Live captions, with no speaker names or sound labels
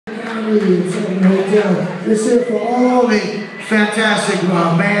It's in the hotel. This here for all the fantastic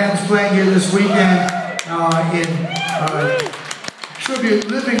bands playing here this weekend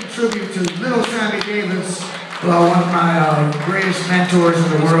living tribute to little Sammy Davis, one of my greatest mentors in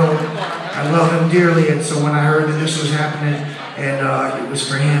the world. I love him dearly, and so when I heard that this was happening and it was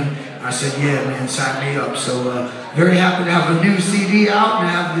for him, I said, yeah, man, sign me up. So very happy to have a new CD out and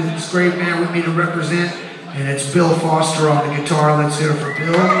have this great band with me to represent. And it's Bill Foster on the guitar. Let's hear it for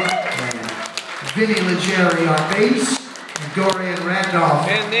Bill. And Vinny Legere on bass. And Dorian Randolph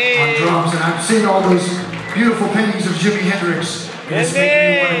on drums. And I've seen all those beautiful paintings of Jimi Hendrix. And it's making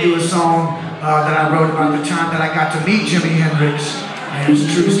me want to do a song that I wrote about the time that I got to meet Jimi Hendrix. And it's a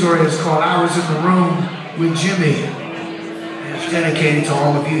true story. It's called I Was in the Room with Jimi. And it's dedicated to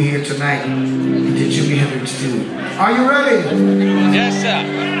all of you here tonight and to Jimi Hendrix too. Are you ready? Yes, sir.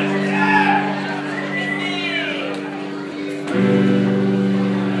 We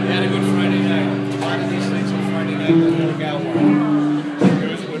had a good Friday night. A lot of these things on Friday night that work out well.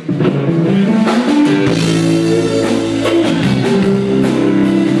 Here's what.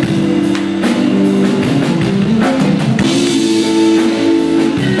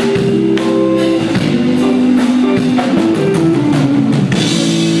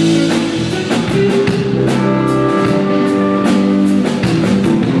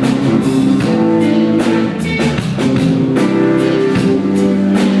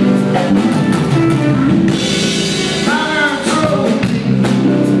 Round two.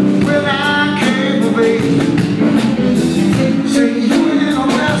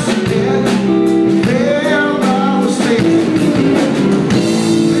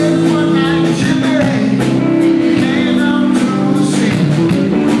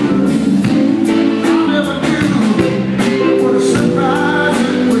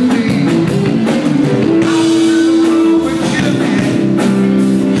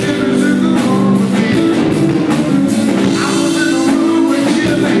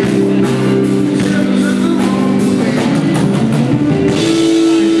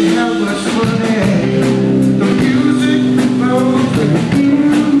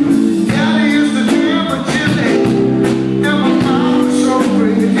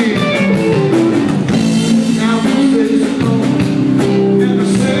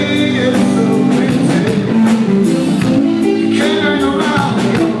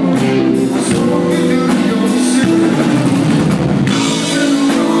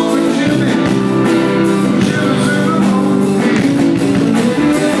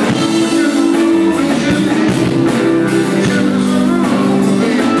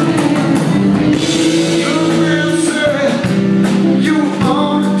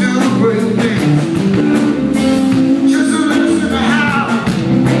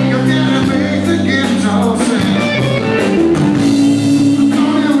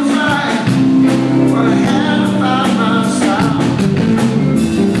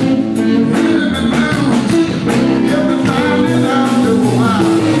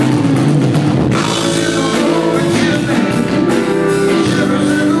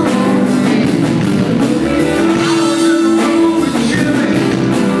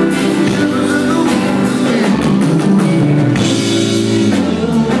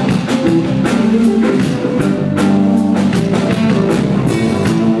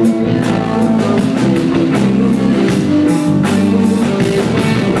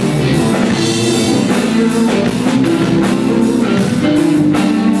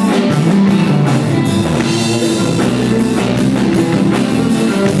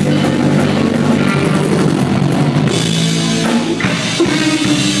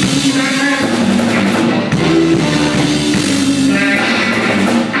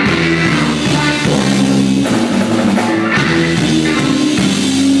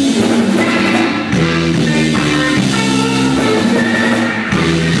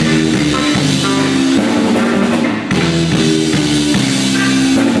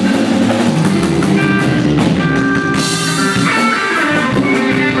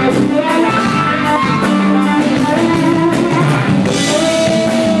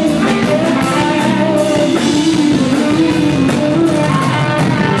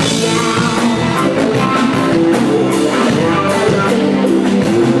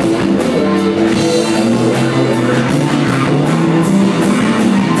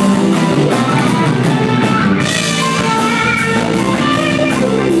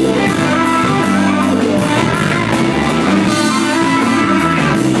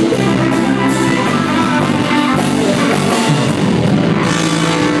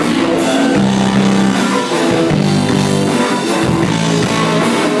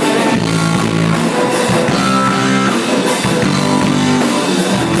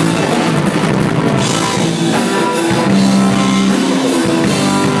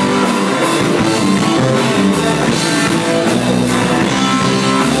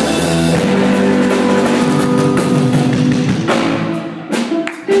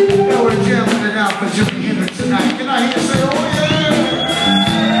 was just